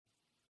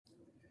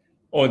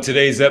On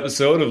today's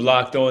episode of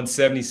Locked On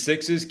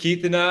 76ers,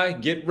 Keith and I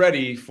get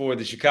ready for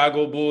the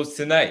Chicago Bulls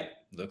tonight.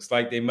 Looks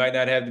like they might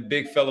not have the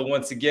big fella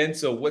once again,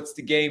 so what's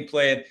the game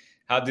plan?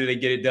 How do they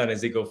get it done as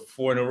they go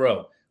 4 in a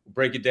row? We'll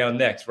break it down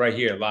next right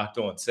here, Locked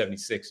On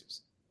 76ers.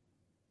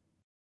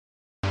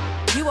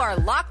 You are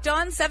Locked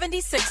On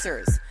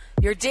 76ers,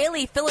 your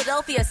daily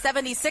Philadelphia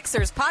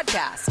 76ers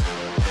podcast.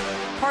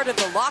 Part of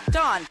the Locked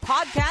On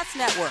Podcast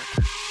Network,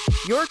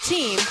 your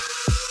team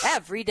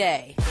every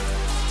day.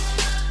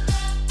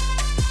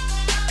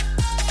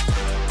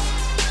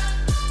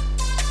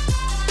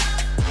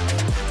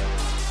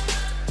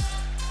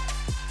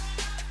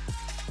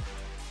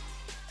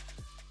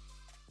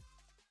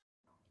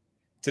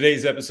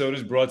 Today's episode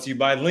is brought to you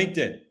by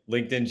LinkedIn.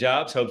 LinkedIn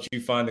Jobs helps you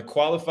find the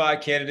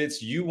qualified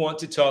candidates you want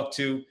to talk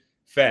to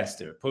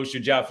faster. Post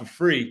your job for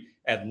free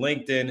at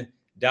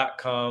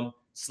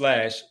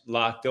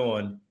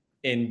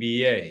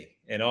linkedin.com/LockedOnNBA.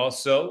 And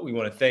also, we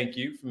want to thank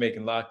you for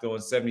making Locked On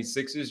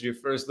 76ers your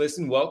first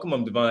listen. Welcome.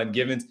 I'm Devon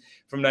Givens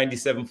from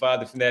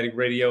 97.5 The Fanatic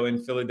Radio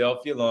in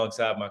Philadelphia,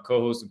 alongside my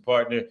co-host and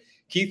partner,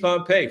 Keith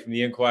Pompey from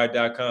the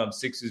Inquirer.com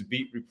Sixers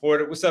beat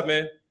reporter. What's up,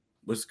 man?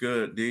 What's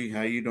good, D?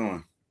 How you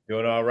doing?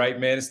 Doing all right,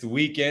 man. It's the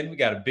weekend. We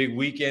got a big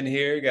weekend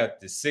here. We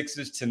got the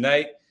Sixers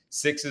tonight,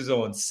 Sixers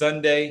on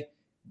Sunday,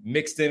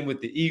 mixed in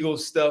with the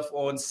Eagles stuff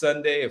on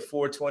Sunday at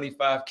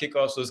 4:25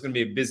 kickoff. So it's going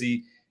to be a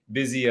busy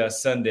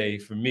Sunday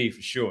for me,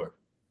 for sure.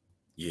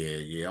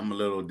 Yeah. I'm a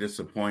little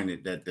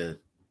disappointed that the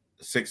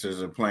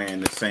Sixers are playing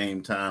the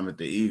same time that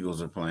the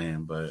Eagles are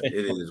playing, but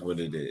it is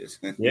what it is.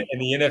 Yeah, and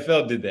the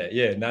NFL did that.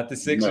 Yeah, not the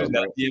Sixers,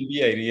 not the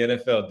NBA. The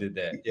NFL did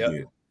that. Yep.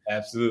 Yeah.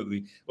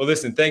 Absolutely. Well,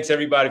 listen, thanks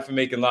everybody for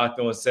making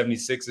Locked On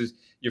 76ers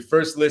your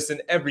first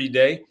listen every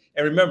day.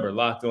 And remember,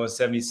 Locked On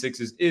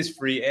 76ers is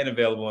free and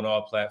available on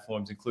all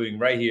platforms, including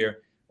right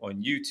here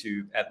on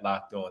YouTube at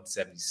Locked On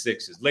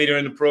 76ers. Later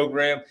in the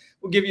program,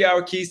 we'll give you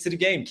our keys to the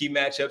game, key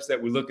matchups that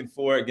we're looking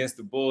for against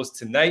the Bulls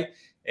tonight.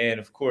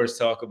 And, of course,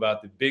 talk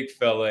about the big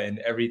fella and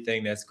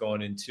everything that's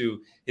going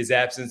into his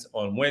absence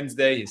on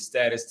Wednesday, his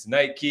status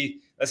tonight.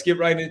 Keith, let's get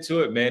right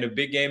into it, man. A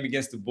big game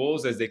against the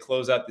Bulls as they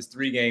close out this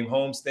 3-game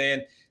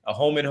homestand. A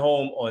home and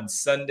home on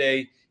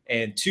Sunday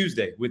and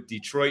Tuesday with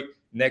Detroit,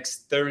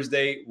 next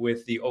Thursday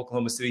with the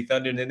Oklahoma City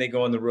Thunder, and then they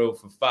go on the road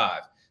for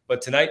 5. But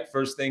tonight,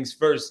 first things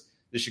first,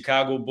 the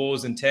Chicago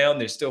Bulls in town.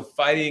 They're still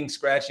fighting,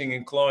 scratching,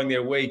 and clawing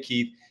their way,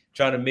 Keith,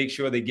 trying to make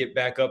sure they get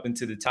back up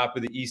into the top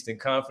of the Eastern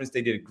Conference.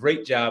 They did a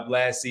great job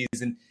last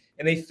season,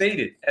 and they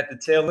faded at the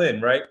tail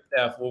end, right?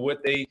 For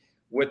what they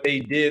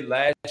did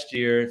last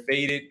year,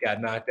 faded,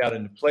 got knocked out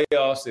in the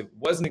playoffs. It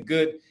wasn't a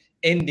good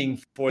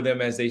ending for them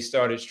as they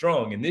started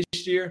strong. And this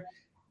year,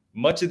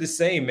 much of the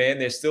same, man.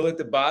 They're still at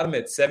the bottom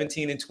at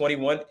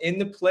 17-21 in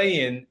the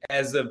play-in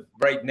as of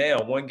right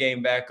now, one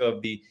game back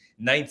of the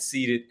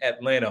 9th-seeded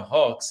Atlanta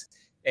Hawks.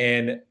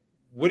 And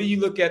what do you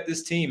look at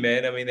this team,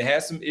 man? I mean, they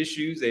had some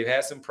issues. They've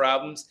had some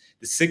problems.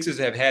 The Sixers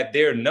have had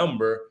their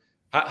number.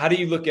 How do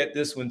you look at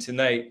this one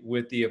tonight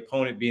with the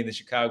opponent being the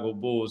Chicago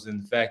Bulls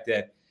and the fact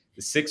that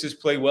the Sixers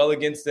play well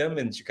against them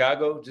and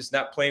Chicago just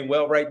not playing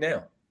well right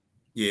now?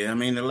 Yeah, I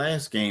mean, the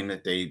last game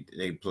that they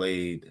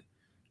played,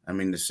 I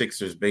mean, the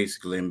Sixers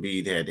basically,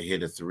 Embiid had to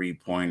hit a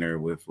three-pointer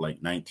with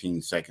like 19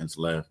 seconds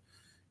left.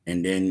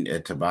 And then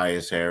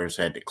Tobias Harris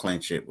had to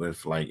clinch it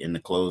with like in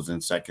the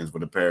closing seconds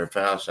with a pair of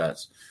foul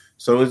shots.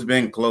 So it's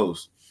been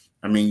close.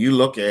 I mean, you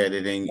look at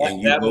it and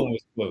that one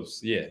was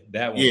close. Yeah,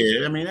 that one.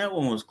 Yeah, I mean, that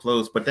one was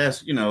close. But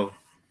that's,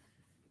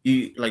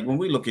 like when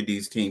we look at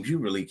these teams, you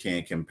really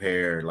can't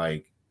compare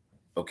like,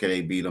 okay,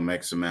 they beat them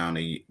X amount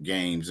of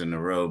games in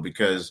a row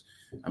because –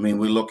 I mean,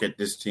 we look at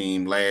this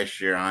team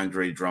last year,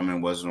 Andre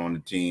Drummond wasn't on the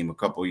team. A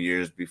couple of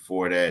years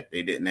before that,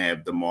 they didn't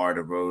have DeMar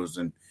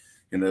DeRozan.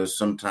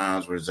 Some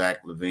times where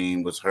Zach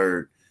LaVine was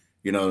hurt,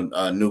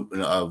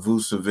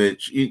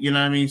 Vucevic, you know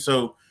what I mean?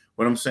 So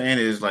what I'm saying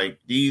is like,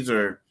 these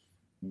are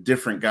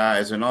different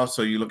guys. And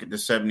also you look at the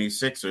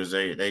 76ers,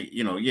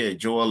 they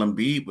Joel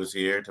Embiid was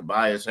here.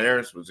 Tobias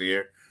Harris was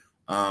here.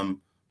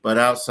 But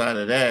outside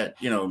of that,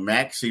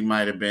 Maxey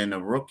might have been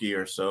a rookie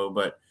or so,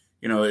 but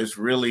it's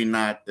really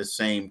not the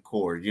same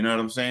core. You know what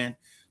I'm saying?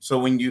 So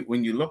when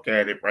you look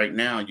at it right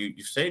now,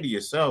 you say to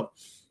yourself,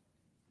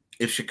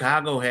 if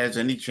Chicago has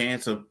any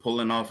chance of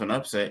pulling off an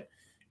upset,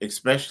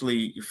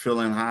 especially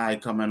feeling high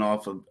coming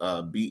off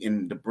of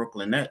beating the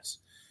Brooklyn Nets,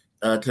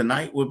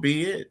 tonight would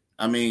be it.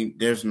 I mean,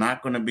 there's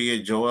not going to be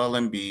a Joel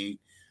Embiid.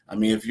 I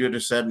mean, if you're the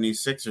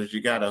 76ers,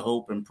 you got to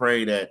hope and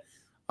pray that,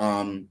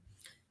 Montrezl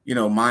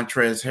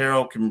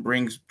Harrell can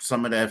bring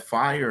some of that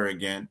fire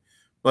again.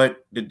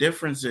 But the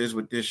difference is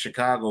with this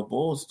Chicago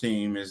Bulls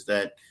team is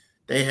that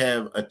they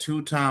have a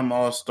 2-time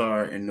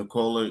All-Star in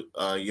Nikola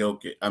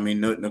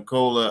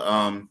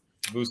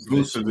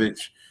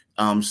Vucevic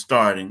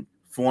starting,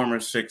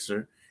 former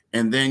Sixer.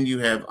 And then you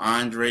have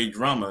Andre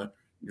Drummond,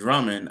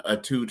 a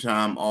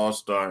 2-time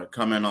All-Star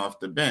coming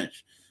off the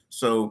bench.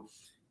 So,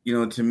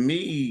 to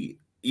me,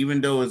 even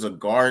though it's a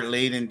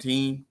guard-laden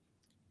team,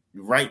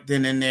 right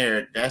then and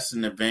there, that's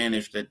an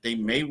advantage that they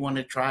may want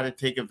to try to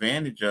take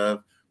advantage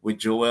of with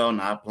Joel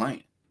not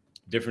playing.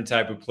 different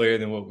type of player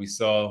than what we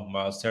saw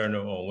Miles Turner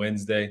on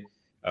Wednesday.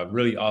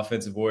 Really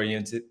offensive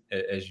oriented,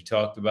 as you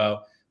talked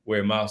about,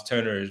 where Miles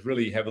Turner is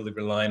really heavily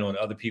relying on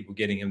other people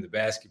getting him the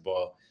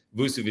basketball.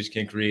 Vucevic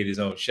can create his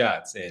own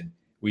shots, and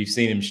we've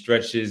seen him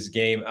stretch his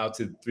game out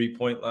to the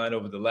three-point line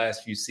over the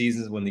last few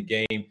seasons when the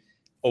game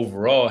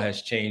overall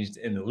has changed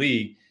in the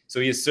league. So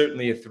he is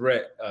certainly a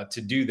threat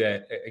to do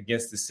that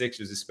against the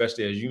Sixers,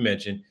 especially, as you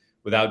mentioned,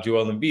 without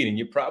Joel Embiid. And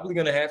you're probably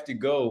going to have to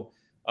go.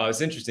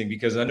 It's interesting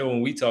because I know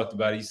when we talked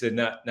about it, you said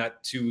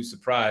not too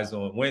surprised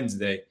on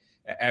Wednesday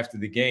after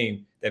the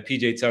game that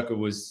PJ Tucker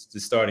was the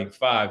starting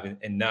five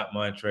and not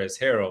Montrezl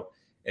Harrell.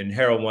 And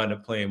Harrell wound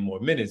up playing more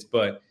minutes.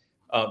 But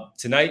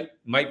tonight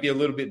might be a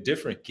little bit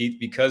different, Keith,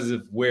 because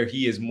of where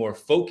he is more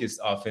focused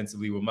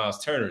offensively, where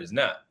Miles Turner is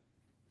not.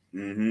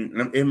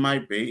 Mm-hmm. It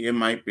might be. I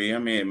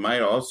mean, it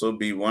might also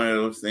be one of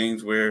those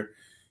things where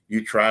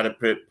you try to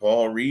put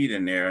Paul Reed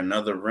in there,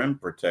 another rim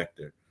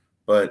protector.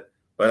 But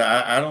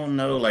I don't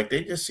know. Like,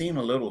 they just seem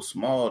a little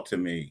small to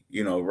me,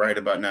 right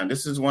about now.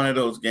 This is one of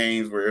those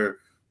games where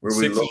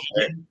we look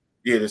at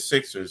the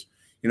Sixers.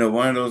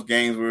 One of those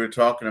games we were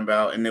talking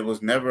about, and there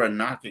was never a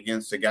knock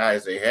against the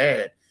guys they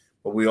had,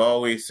 but we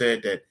always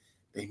said that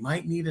they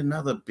might need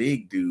another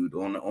big dude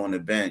on the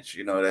bench,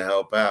 to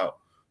help out.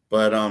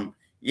 But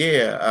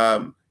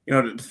the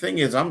thing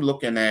is, I'm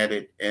looking at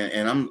it,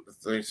 and I'm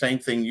the same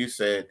thing you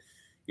said.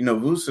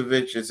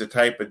 Vucevic is the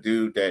type of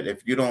dude that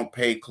if you don't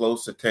pay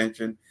close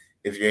attention,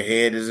 if your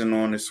head isn't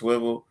on the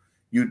swivel,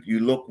 you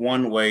look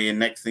one way, and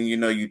next thing you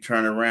know, you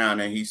turn around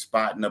and he's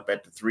spotting up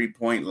at the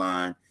 3-point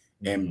line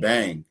and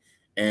bang.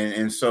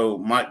 And so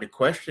the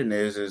question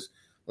is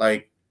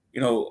like,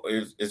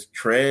 is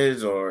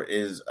Trez or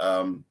is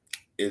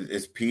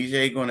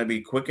PJ going to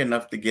be quick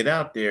enough to get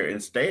out there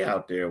and stay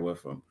out there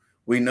with him?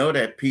 We know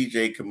that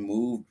PJ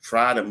can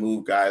try to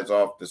move guys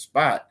off the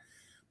spot,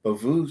 but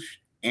Vooch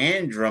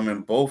and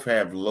Drummond both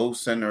have low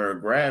center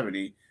of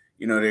gravity.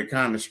 They're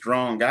kind of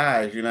strong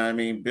guys,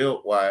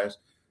 built wise.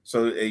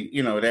 So,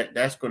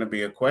 that's going to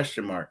be a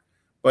question mark.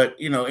 But,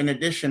 in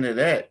addition to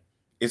that,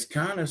 it's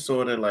kind of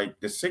sort of like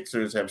the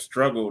Sixers have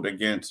struggled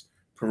against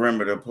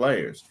perimeter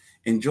players.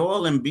 And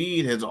Joel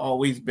Embiid has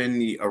always been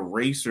the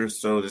eraser,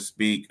 so to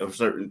speak, of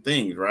certain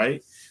things,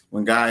 right?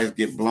 When guys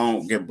get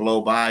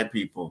blow by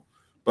people.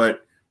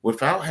 But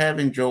without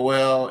having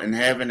Joel and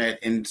having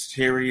that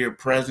interior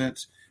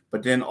presence,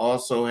 but then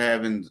also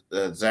having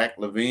Zach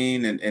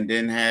LaVine and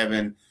then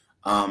having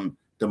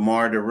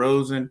DeMar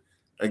DeRozan,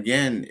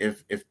 again,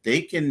 if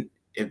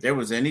there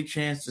was any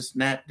chance to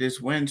snap this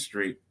win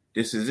streak,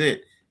 this is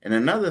it. And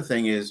another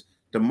thing is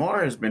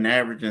DeMar has been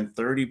averaging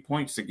 30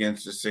 points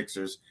against the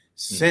Sixers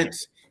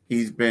since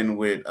he's been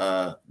with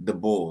the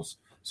Bulls.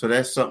 So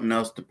that's something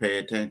else to pay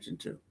attention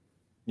to.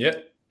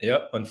 Yep.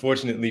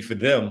 Unfortunately for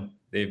them,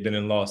 they've been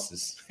in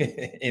losses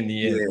in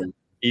the end,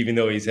 even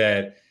though he's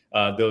had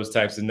those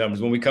types of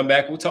numbers. When we come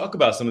back, we'll talk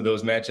about some of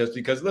those matchups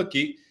because, look,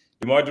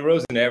 DeMar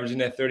DeRozan averaging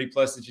that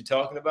 30-plus that you're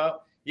talking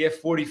about. He had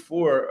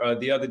 44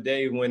 the other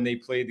day when they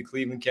played the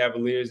Cleveland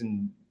Cavaliers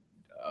and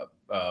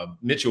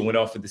Mitchell went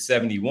off for the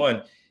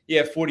 71. He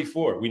had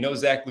 44. We know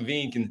Zach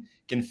LaVine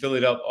can fill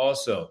it up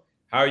also.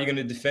 How are you going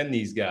to defend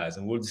these guys?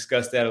 And we'll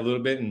discuss that a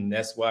little bit, and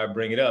that's why I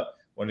bring it up.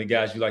 One of the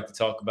guys you like to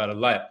talk about a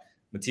lot,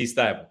 Matisse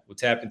Thybulle. We'll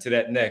tap into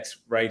that next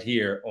right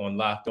here on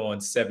Locked On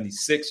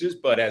 76ers.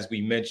 But as we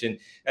mentioned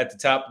at the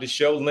top of the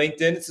show,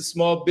 LinkedIn, it's a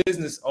small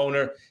business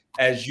owner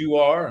as you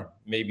are,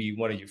 maybe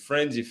one of your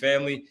friends, your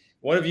family.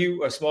 One of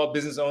you are a small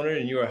business owner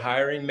and you're a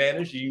hiring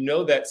manager. You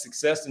know that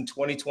success in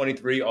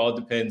 2023 all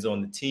depends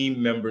on the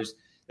team members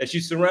that you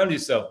surround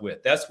yourself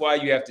with. That's why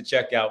you have to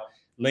check out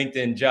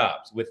LinkedIn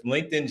Jobs. With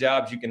LinkedIn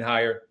Jobs, you can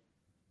hire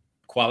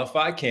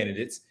qualified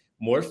candidates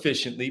more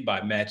efficiently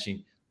by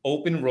matching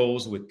open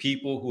roles with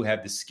people who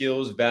have the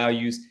skills,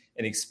 values,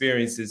 and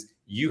experiences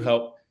you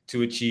help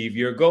to achieve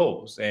your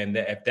goals. And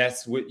if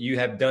that's what you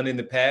have done in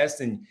the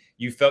past and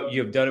you felt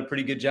you have done a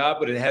pretty good job,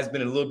 but it has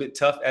been a little bit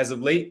tough as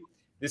of late,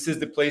 this is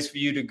the place for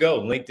you to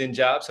go. LinkedIn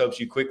Jobs helps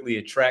you quickly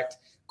attract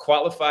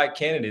qualified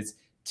candidates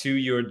to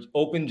your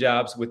open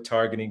jobs with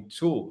targeting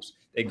tools.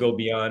 They go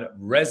beyond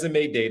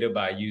resume data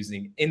by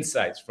using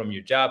insights from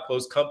your job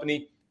post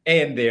company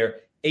and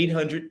their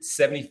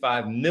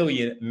 875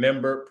 million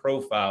member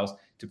profiles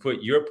to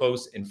put your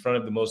posts in front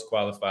of the most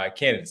qualified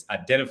candidates.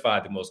 Identify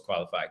the most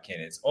qualified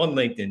candidates on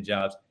LinkedIn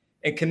Jobs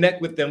and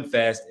connect with them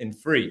fast and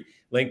free.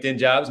 LinkedIn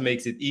Jobs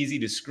makes it easy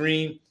to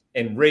screen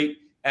and rate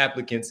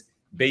applicants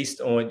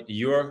based on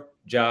your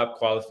job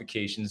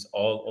qualifications,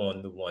 all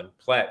on the one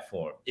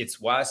platform.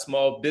 It's why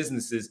small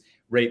businesses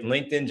rate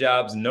LinkedIn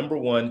Jobs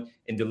 #1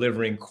 in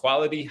delivering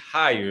quality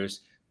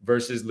hires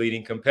versus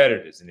leading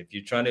competitors. And if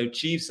you're trying to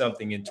achieve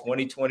something in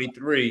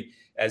 2023,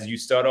 as you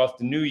start off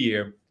the new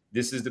year,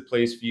 this is the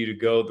place for you to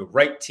go. The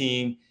right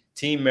team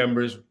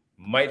members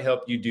might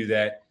help you do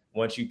that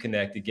once you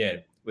connect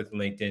again with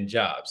LinkedIn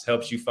Jobs.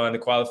 Helps you find the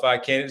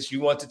qualified candidates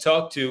you want to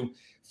talk to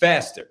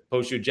faster.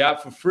 Post your job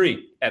for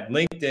free at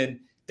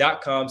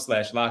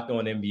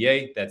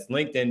LinkedIn.com/LockedOnNBA. That's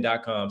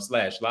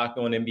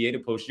LinkedIn.com/LockedOnNBA to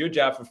post your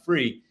job for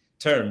free.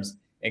 Terms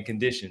and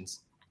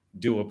conditions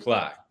do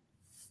apply.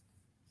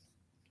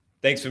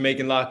 Thanks for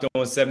making Locked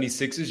On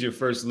 76ers your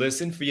first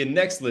listen. For your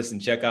next listen,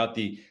 check out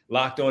the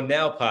Locked On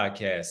Now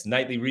podcast.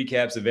 Nightly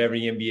recaps of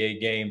every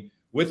NBA game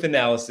with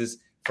analysis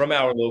from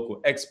our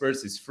local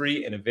experts is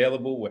free and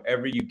available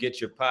wherever you get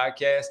your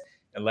podcast.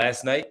 And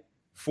last night,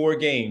 4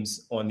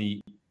 games on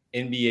the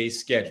NBA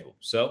schedule.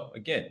 So,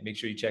 again, make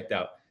sure you checked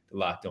out the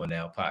Locked On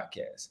Now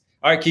podcast.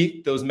 All right,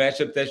 Keith, those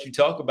matchups that you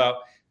talk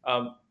about,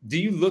 do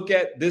you look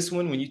at this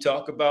one when you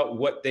talk about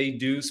what they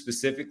do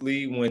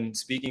specifically when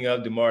speaking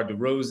of DeMar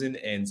DeRozan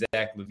and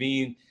Zach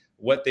LaVine,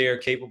 what they are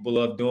capable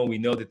of doing? We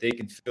know that they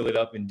can fill it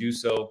up and do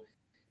so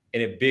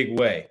in a big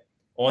way.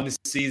 On the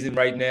season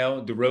right now,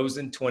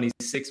 DeRozan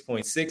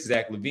 26.6,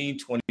 Zach LaVine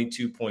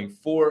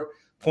 22.4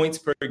 points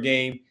per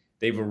game.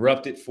 They've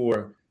erupted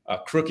for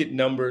crooked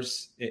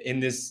numbers in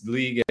this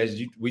league,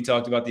 as we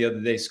talked about the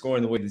other day,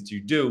 scoring the way that you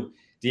do.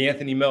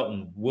 DeAnthony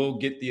Melton will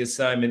get the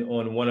assignment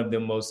on one of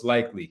them most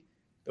likely.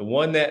 The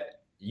one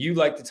that you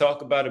like to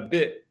talk about a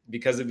bit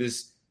because of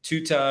his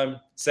 2-time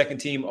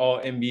second-team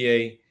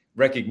All-NBA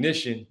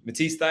recognition,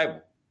 Matisse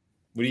Thybulle.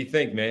 What do you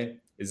think, man?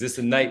 Is this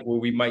a night where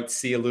we might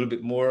see a little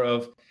bit more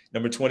of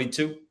number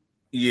 22?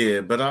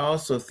 Yeah, but I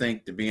also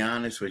think, to be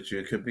honest with you,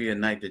 it could be a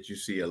night that you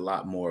see a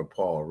lot more of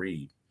Paul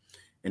Reed.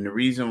 And the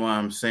reason why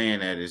I'm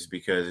saying that is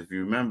because if you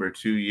remember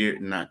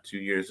not 2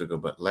 years ago,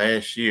 but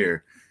last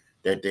year,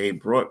 that they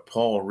brought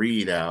Paul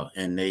Reed out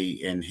and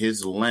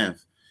his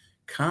length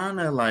kind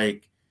of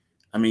like,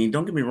 I mean,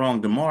 don't get me wrong,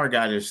 DeMar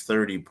got his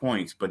 30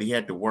 points, but he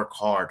had to work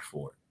hard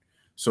for it.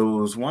 So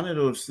it was one of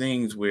those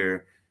things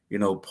where, you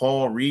know,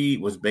 Paul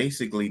Reed was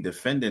basically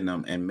defending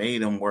them and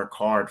made them work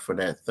hard for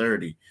that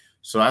 30.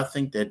 So I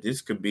think that this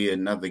could be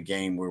another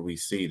game where we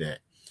see that.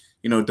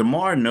 You know,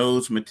 DeMar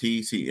knows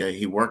Matisse.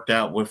 He worked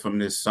out with him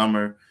this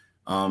summer.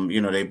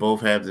 You know, they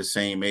both have the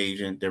same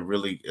agent. They're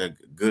really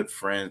good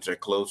friends. They're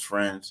close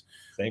friends.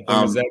 Same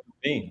thing with Zach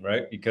LaVine,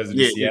 right? Because of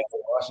the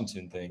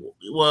Seattle-Washington thing.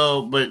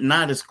 Well, but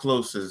not as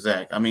close as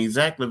Zach. I mean,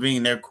 Zach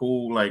LaVine, they're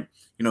cool. Like,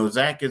 you know,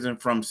 Zach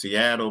isn't from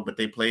Seattle, but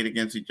they played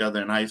against each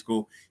other in high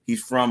school.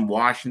 He's from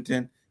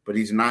Washington, but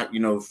he's not, you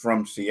know,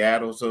 from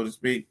Seattle, so to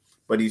speak.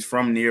 But he's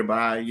from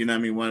nearby, you know what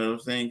I mean? One of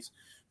those things.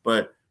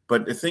 But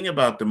the thing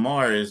about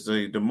DeMar is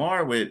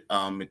DeMar with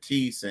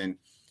Matisse and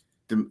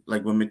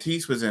like when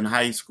Matisse was in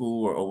high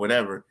school or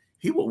whatever,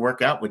 he would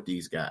work out with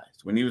these guys.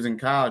 When he was in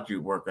college,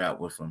 you'd work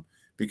out with them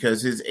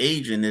because his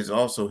agent is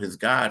also his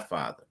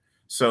godfather.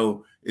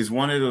 So it's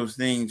one of those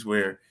things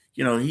where,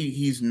 you know,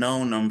 he's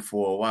known them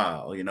for a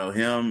while, you know,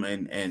 him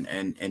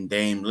and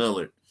Dame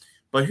Lillard.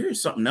 But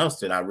here's something else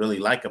that I really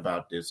like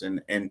about this,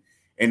 and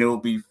it will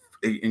be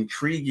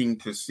intriguing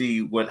to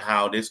see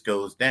how this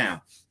goes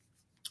down.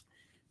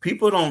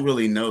 People don't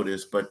really know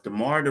this, but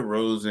DeMar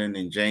DeRozan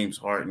and James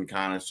Harden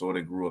kind of sort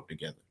of grew up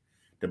together.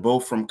 They're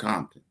both from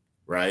Compton,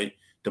 right?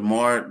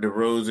 DeMar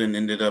DeRozan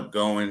ended up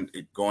going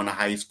to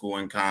high school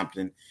in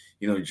Compton.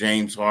 You know,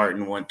 James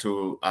Harden went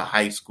to a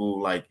high school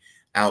like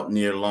out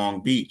near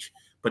Long Beach.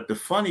 But the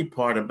funny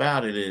part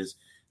about it is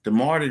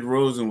DeMar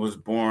DeRozan was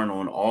born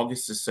on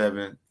August the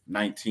 7th,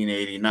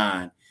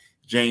 1989.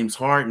 James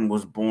Harden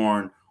was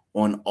born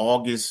on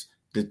August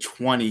the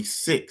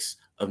 26th.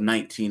 Of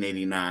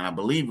 1989. I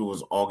believe it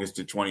was August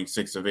the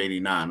 26th of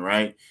 89,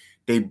 right?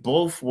 They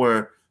both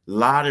were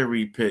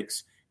lottery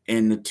picks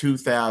in the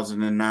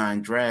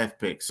 2009 draft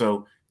pick.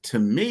 So to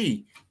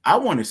me, I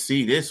want to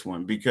see this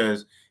one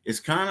because it's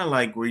kind of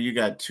like where you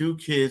got 2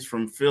 kids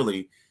from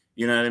Philly,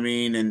 you know what I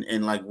mean?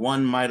 And like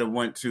one might have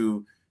went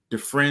to the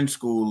friend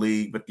school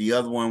league, but the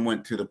other one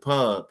went to the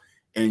pub.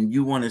 And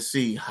you want to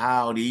see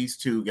how these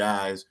 2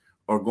 guys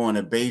are going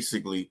to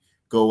basically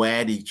go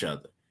at each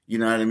other. You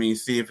know what I mean?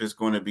 See if it's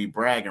going to be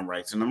bragging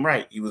rights. And I'm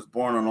right. He was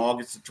born on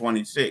August the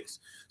 26th.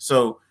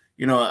 So,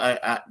 you know,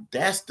 I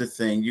that's the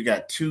thing. You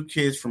got 2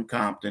 kids from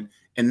Compton.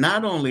 And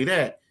not only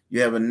that, you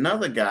have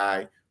another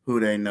guy who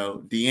they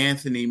know,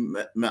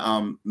 DeAnthony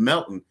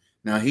Melton.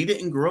 Now, he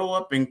didn't grow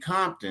up in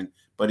Compton,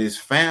 but his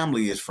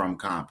family is from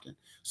Compton.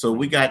 So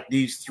we got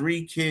these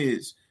 3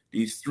 kids,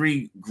 these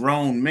 3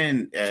 grown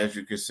men, as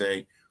you could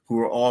say, who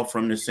are all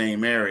from the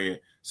same area.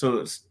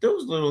 So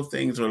those little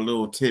things are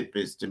little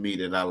tidbits to me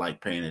that I like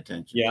paying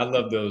attention. Yeah, I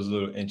love those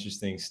little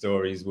interesting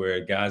stories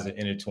where guys are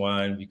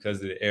intertwined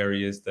because of the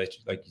areas that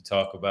you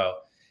talk about.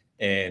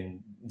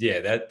 And yeah,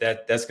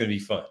 that's going to be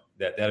fun.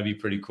 That'll be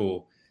pretty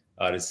cool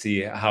to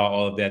see how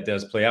all of that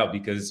does play out,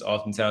 because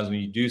oftentimes when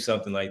you do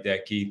something like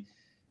that, Keith,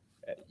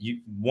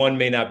 one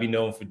may not be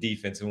known for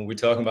defense. And when we're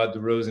talking about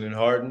DeRozan and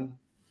Harden,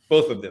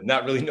 both of them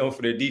not really known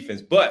for their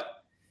defense, but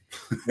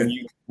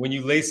when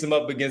you lace them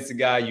up against a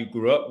guy you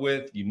grew up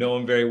with, you know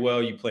him very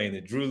well, you play in the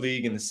Drew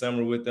League in the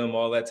summer with them,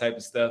 all that type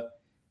of stuff.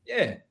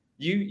 Yeah,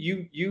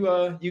 you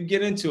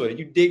get into it.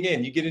 You dig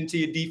in. You get into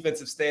your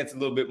defensive stance a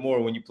little bit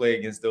more when you play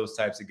against those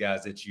types of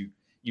guys that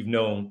you've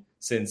known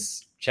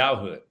since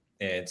childhood.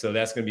 And so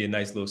that's going to be a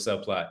nice little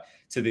subplot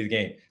to the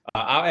game.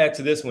 I'll add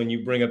to this when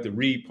you bring up the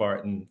Reed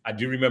part, and I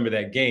do remember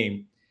that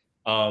game.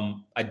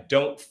 I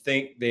don't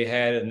think they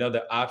had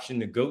another option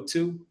to go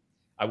to.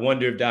 I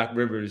wonder if Doc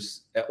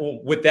Rivers,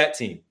 with that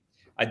team,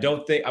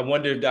 I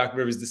wonder if Doc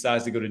Rivers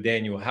decides to go to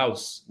Daniel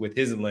House with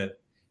his length,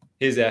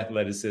 his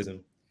athleticism,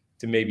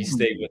 to maybe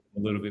stay with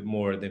him a little bit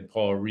more than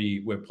Paul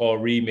Reed, where Paul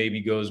Reed maybe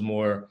goes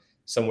more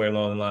somewhere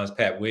along the lines of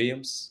Pat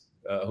Williams,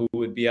 who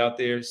would be out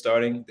there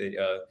starting,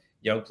 the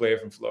young player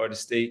from Florida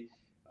State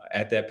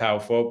at that power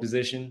forward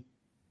position.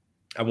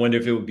 I wonder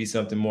if it would be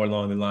something more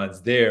along the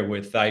lines there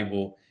where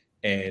Thibault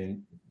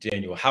and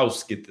Daniel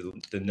House get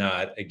the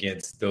nod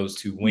against those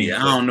two wings.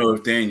 Yeah, I don't know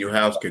if Daniel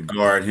House could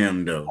guard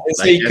him though.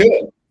 I say he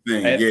could.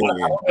 I don't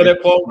know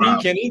that Paul Reed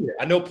can either.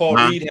 I know Paul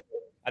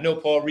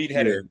Reed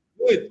had a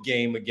good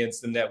game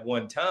against them that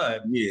one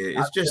time. Yeah,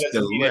 it's just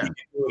the length. He can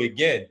do it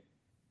again.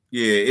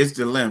 Yeah, it's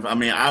the length. I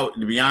mean,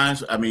 to be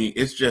honest,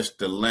 it's just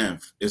the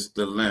length. It's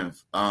the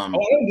length. I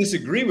don't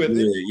disagree with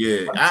it.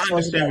 Yeah. I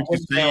understand what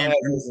you're saying.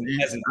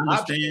 As an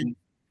option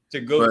to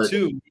go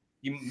to,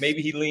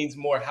 maybe he leans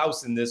more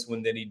House in this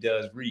one than he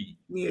does Reed.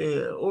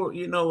 Yeah, or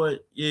you know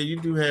what? Yeah, you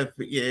do have.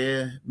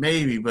 Yeah,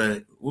 maybe,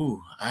 but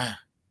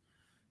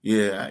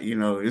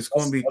it's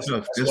going to be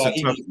tough. That's why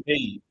he gets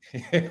paid.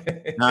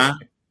 Huh?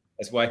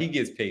 That's why he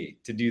gets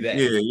paid to do that.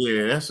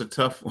 Yeah, that's a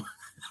tough one.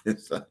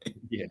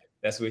 Yeah,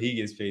 that's what he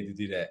gets paid to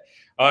do that.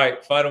 All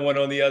right, final one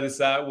on the other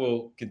side.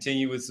 We'll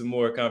continue with some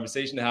more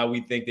conversation how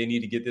we think they need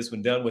to get this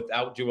one done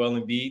without Joel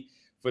Embiid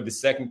for the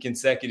second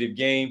consecutive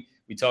game.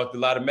 We talked a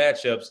lot of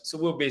matchups, so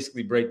we'll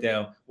basically break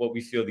down what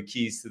we feel the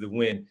keys to the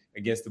win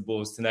against the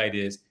Bulls tonight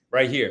is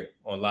right here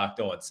on Locked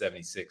On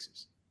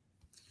 76ers.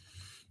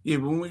 Yeah,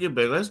 but when we get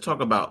back, let's talk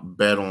about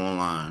Bet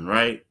Online,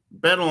 right?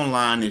 Bet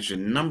Online is your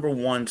number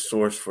one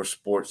source for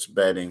sports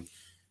betting,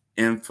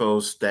 info,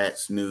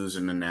 stats, news,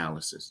 and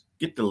analysis.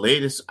 Get the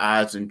latest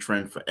odds and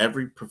trend for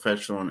every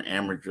professional and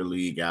amateur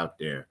league out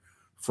there.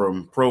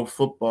 From pro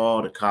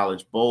football to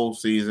college bowl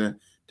season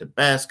to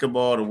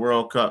basketball to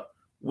World Cup,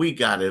 we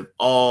got it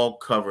all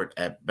covered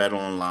at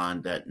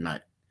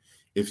betonline.net.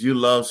 If you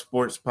love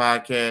sports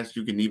podcasts,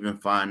 you can even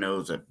find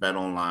those at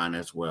BetOnline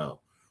as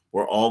well.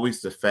 We're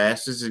always the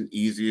fastest and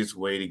easiest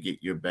way to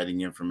get your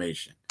betting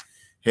information.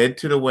 Head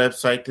to the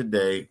website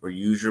today or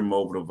use your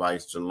mobile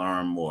device to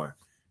learn more.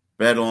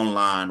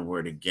 BetOnline,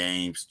 where the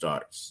game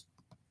starts.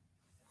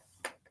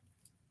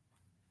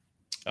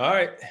 All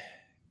right,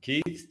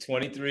 Keith,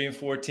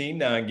 23-14,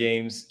 9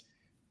 games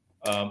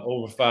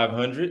over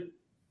 500.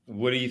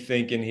 What are you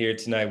thinking here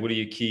tonight? What are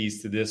your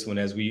keys to this one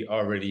as we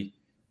already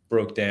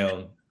broke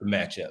down the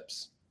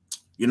matchups?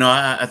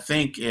 I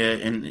think,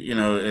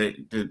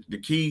 the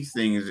key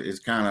thing is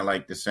kind of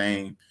like the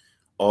same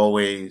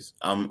always.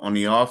 On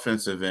the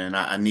offensive end,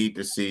 I need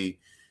to see,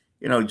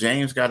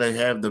 James got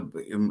to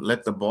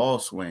let the ball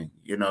swing.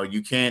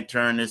 You can't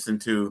turn this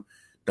into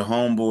the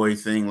homeboy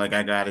thing. Like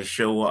I got to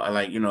show up.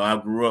 Like, I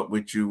grew up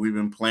with you. We've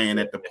been playing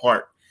at the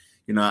park.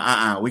 We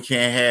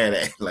can't have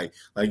that.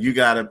 Like you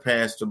got to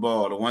pass the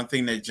ball. The one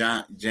thing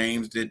that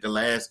James did the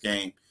last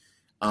game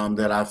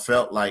that I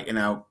felt like,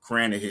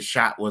 granted his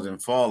shot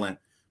wasn't falling,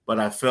 but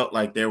I felt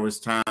like there was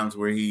times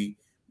where he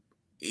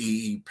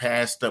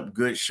passed up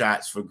good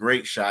shots for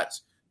great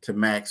shots to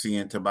Maxey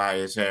and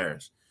Tobias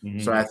Harris. Mm-hmm.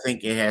 So I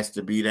think it has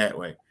to be that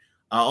way.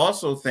 I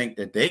also think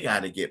that they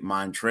got to get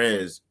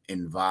Montrez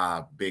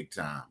involved big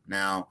time.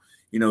 Now,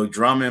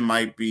 Drummond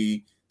might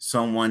be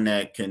someone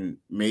that can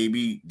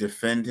maybe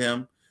defend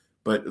him,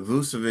 but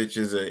Vucevic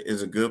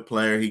is a good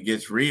player. He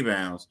gets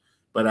rebounds,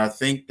 but I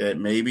think that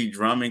maybe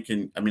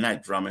Drummond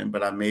not Drummond,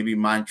 but maybe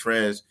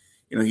Montrez,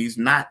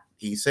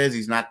 he says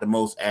he's not the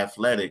most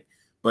athletic,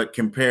 but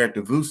compared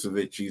to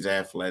Vucevic, he's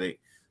athletic.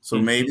 So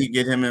maybe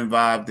get him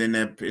involved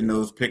in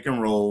those pick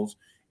and rolls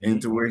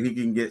into where he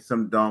can get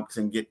some dunks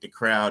and get the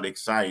crowd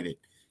excited,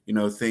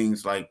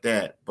 things like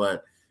that.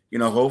 But,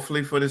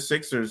 hopefully for the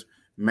Sixers,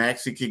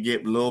 Maxey could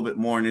get a little bit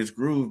more in his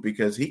groove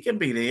because he can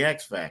be the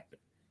X factor.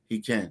 He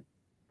can.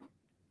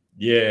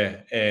 Yeah,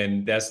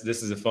 and this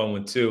is a fun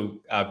one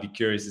too. I'd be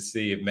curious to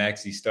see if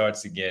Maxey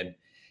starts again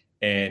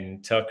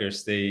and Tucker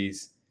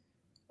stays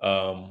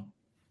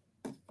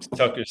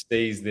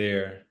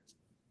there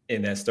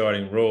in that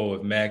starting role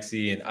with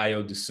Maxey and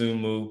Ayo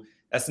Dosunmu.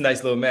 That's a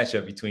nice little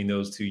matchup between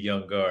those two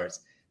young guards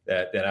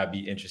that I'd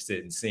be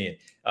interested in seeing.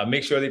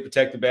 Make sure they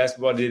protect the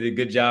basketball. They did a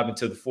good job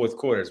until the fourth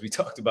quarter. As we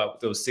talked about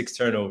with those 6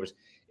 turnovers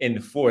in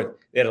the fourth.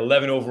 They had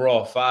 11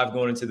 overall, 5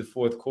 going into the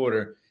fourth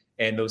quarter,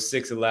 and those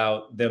 6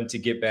 allowed them to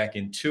get back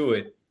into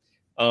it.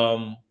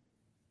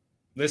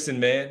 Listen,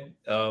 man,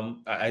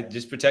 I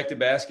just protect the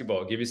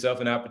basketball. Give yourself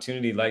an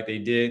opportunity like they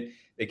did.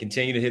 They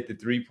continue to hit the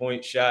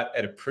 3-point shot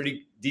at a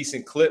pretty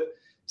decent clip.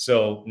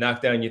 So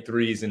knock down your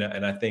threes, and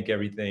I think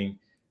everything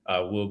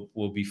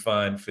will be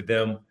fine for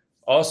them.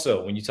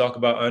 Also, when you talk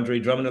about Andre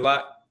Drummond a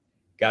lot,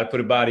 got to put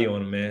a body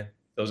on him, man.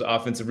 Those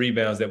offensive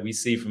rebounds that we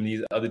see from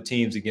these other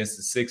teams against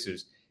the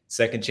Sixers,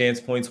 second chance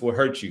points will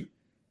hurt you.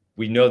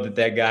 We know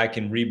that guy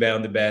can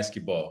rebound the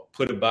basketball.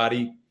 Put a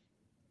body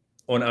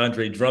on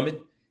Andre Drummond.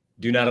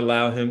 Do not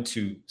allow him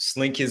to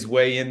slink his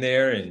way in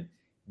there and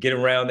get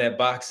around that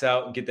box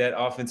out and get that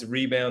offensive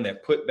rebound,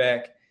 that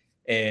putback,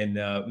 and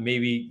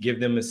maybe give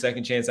them a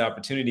second chance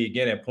opportunity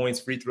again at points,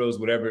 free throws,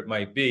 whatever it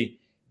might be.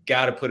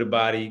 got to put a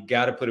body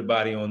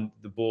on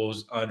the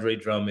Bulls, Andre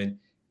Drummond,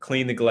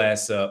 clean the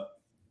glass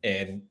up,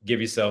 and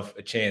give yourself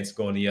a chance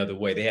going the other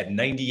way. They had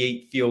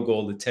 98 field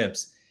goal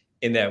attempts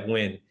in that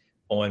win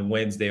on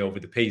Wednesday over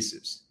the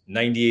Pacers.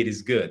 98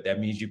 is good. That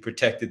means you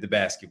protected the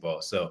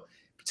basketball. So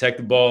protect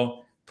the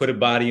ball, put a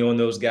body on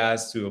those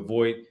guys to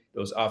avoid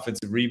those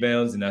offensive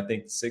rebounds, and I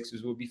think the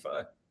Sixers will be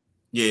fine.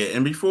 Yeah,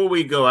 and before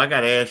we go, I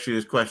got to ask you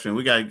this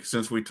question.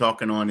 Since we're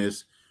talking on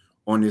this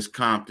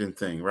Compton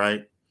thing,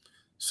 right?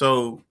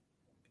 So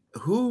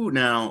who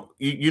now,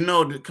 you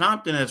know,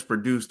 Compton has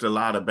produced a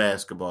lot of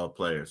basketball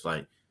players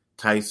like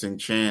Tyson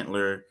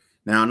Chandler.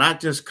 Now, not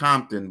just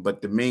Compton,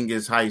 but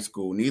Dominguez High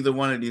School. Neither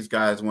one of these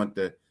guys went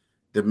to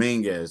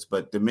Dominguez,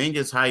 but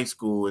Dominguez High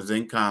School is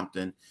in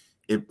Compton.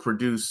 It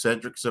produced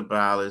Cedric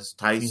Ceballos,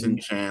 Tyson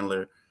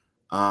Chandler,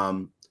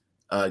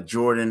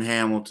 Jordan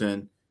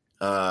Hamilton.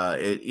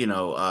 The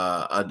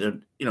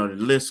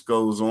list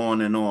goes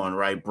on and on,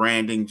 right?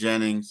 Brandon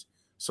Jennings.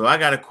 So I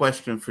got a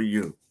question for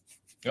you.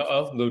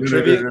 Little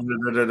trivia. I'm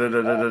gonna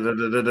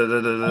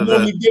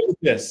be good with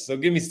this, so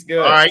give me. All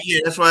right, yeah,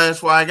 that's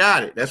why I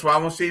got it. That's why I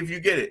want to see if you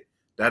get it.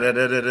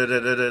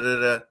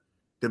 The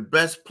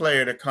best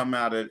player to come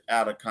out of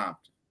Compton.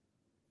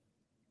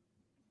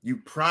 You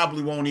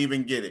probably won't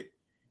even get it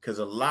because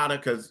a lot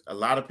of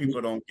people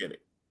don't get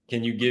it.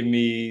 Can you give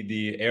me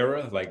the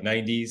era, like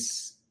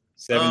 90s,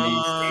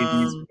 70s,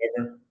 80s,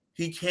 whatever?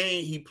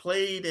 He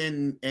played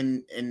in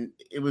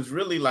it was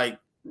really like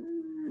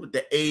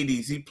the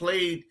 80s. He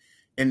played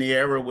in the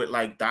era with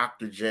like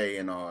Dr. J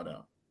and all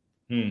that.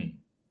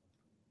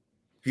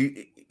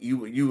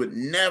 You would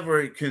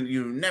never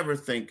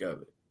think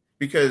of it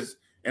because,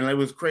 and it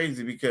was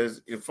crazy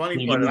because the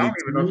funny part, I don't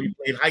even know if he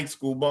played high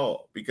school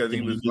ball because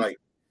he was like,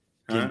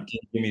 can you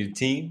give me the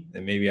team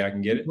and maybe I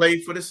can get it?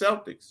 Played for the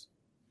Celtics.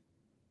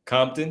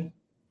 Compton?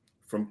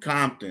 From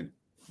Compton.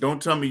 Don't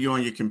tell me you're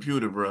on your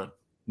computer, bro.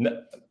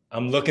 No,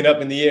 I'm looking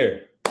up in the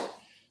air.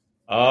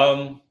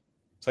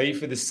 Played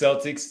for the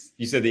Celtics.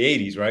 You said the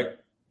 80s, right?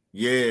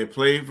 Yeah,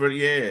 played for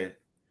you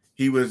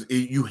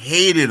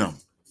hated him.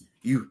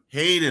 You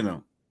hated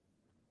him.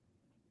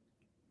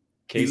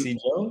 Casey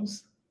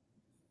Jones?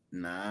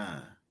 Nah.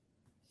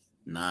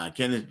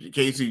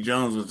 Casey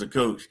Jones was the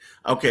coach.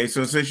 Okay,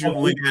 so since you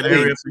went that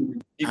area,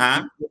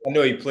 I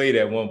know he played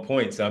at one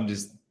point, so I'm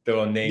just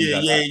throwing names.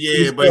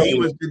 Yeah. But he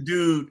was the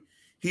dude.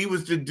 He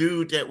was the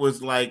dude that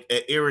was like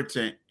an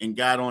irritant and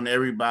got on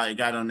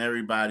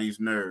everybody's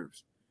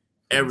nerves,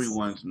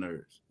 everyone's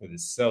nerves. For the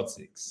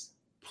Celtics.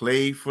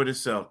 Played for the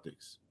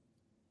Celtics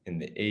in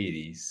the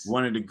 80s.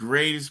 One of the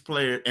greatest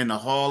players in the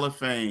Hall of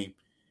Fame.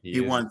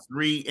 He won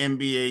 3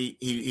 NBA.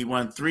 He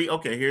won 3.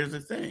 Okay, here's the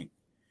thing.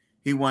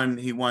 He won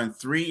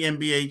 3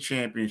 NBA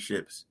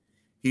championships.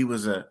 He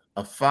was a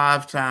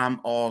 5-time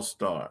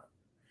All-Star.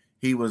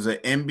 He was an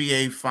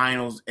NBA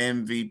Finals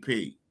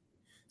MVP.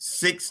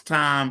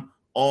 6-time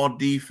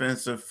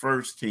All-Defensive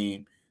First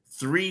Team.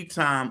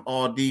 3-time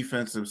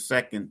All-Defensive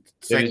Second.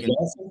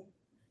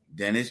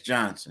 Dennis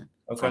Johnson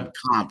from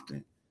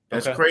Compton.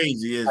 That's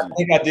crazy, isn't it? I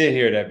think I did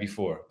hear that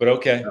before, but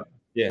okay.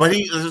 Yeah. But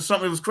it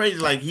was crazy.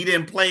 Like he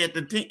didn't play at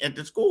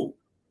the school.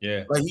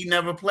 Yeah. Like he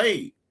never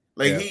played.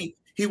 Like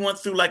he went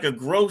through like a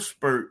growth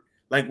spurt.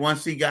 Like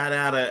once he got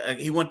out of,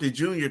 he went to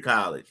junior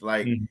college.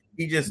 Like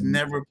he just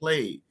never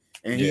played.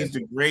 And he's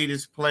the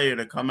greatest player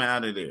to come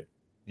out of there.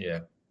 Yeah.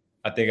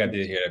 I think I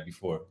did hear that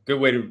before.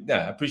 Good way to,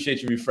 I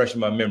appreciate you refreshing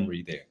my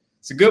memory there.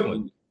 It's a good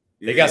one.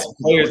 They got some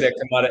players that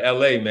come out of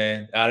LA,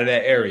 man, out of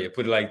that area.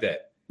 Put it like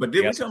that. But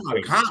then we talking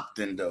about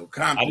Compton, though.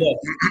 Compton.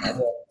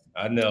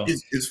 I know.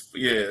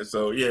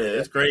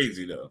 It's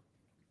crazy, though.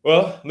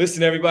 Well,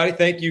 listen, everybody.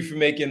 Thank you for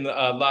making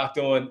Locked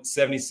On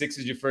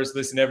 76ers your first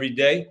listen every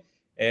day.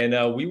 And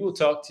we will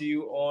talk to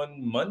you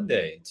on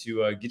Monday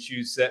to get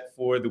you set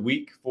for the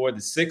week for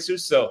the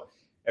Sixers. So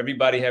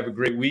everybody have a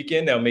great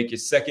weekend. Now make your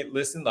second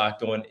listen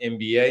Locked On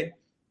NBA.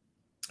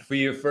 For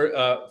your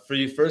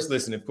first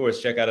listen, of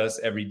course, check out us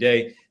every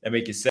day. And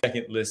make your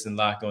second listen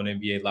Locked On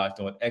NBA, Locked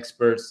On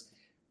Experts.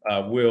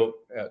 We'll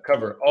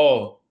cover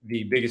all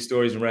the biggest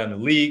stories around the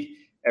league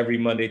every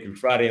Monday through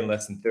Friday in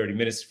less than 30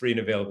 minutes. Free and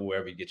available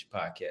wherever you get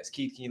your podcast.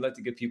 Keith, can you let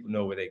the good people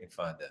know where they can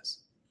find us?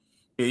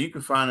 Yeah, you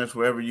can find us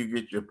wherever you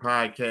get your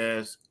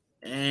podcast.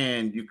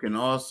 And you can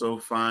also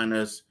find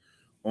us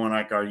on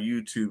like our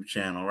YouTube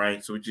channel,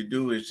 right? So what you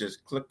do is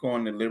just click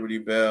on the Liberty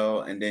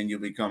Bell and then you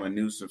become a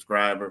new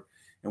subscriber.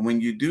 And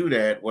when you do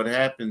that, what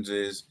happens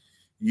is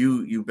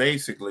you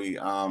basically,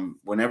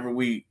 whenever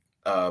we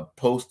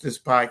post this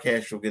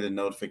podcast, you'll get a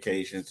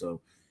notification.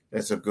 So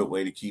that's a good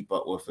way to keep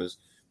up with us.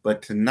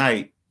 But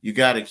tonight, you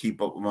got to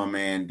keep up with my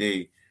man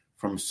D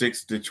from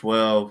 6 to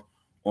 12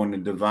 on the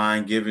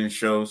Divine Giving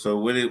Show. So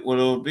what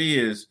it'll be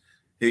is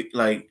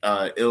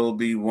it'll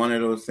be one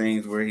of those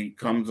things where he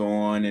comes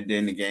on and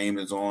then the game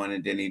is on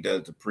and then he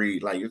does the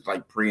it's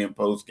like pre and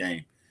post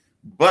game.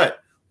 But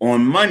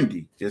on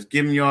Monday, just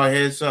giving y'all a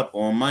heads up,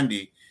 on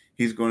Monday,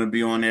 he's going to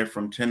be on there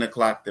from 10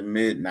 o'clock to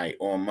midnight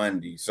on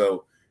Monday.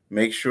 So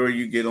make sure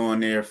you get on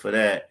there for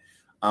that.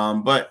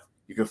 But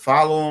You can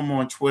follow him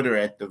on Twitter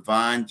at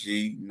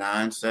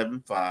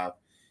DivonG975.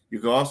 You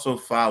can also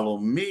follow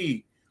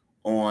me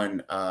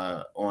on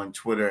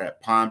Twitter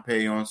at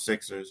Pompey on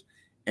Sixers,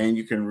 and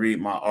you can read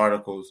my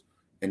articles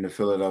in the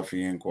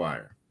Philadelphia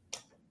Inquirer.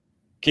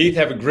 Keith,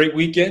 have a great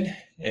weekend,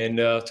 and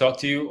talk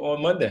to you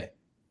on Monday.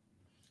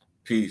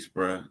 Peace,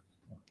 bro.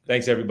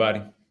 Thanks,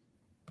 everybody.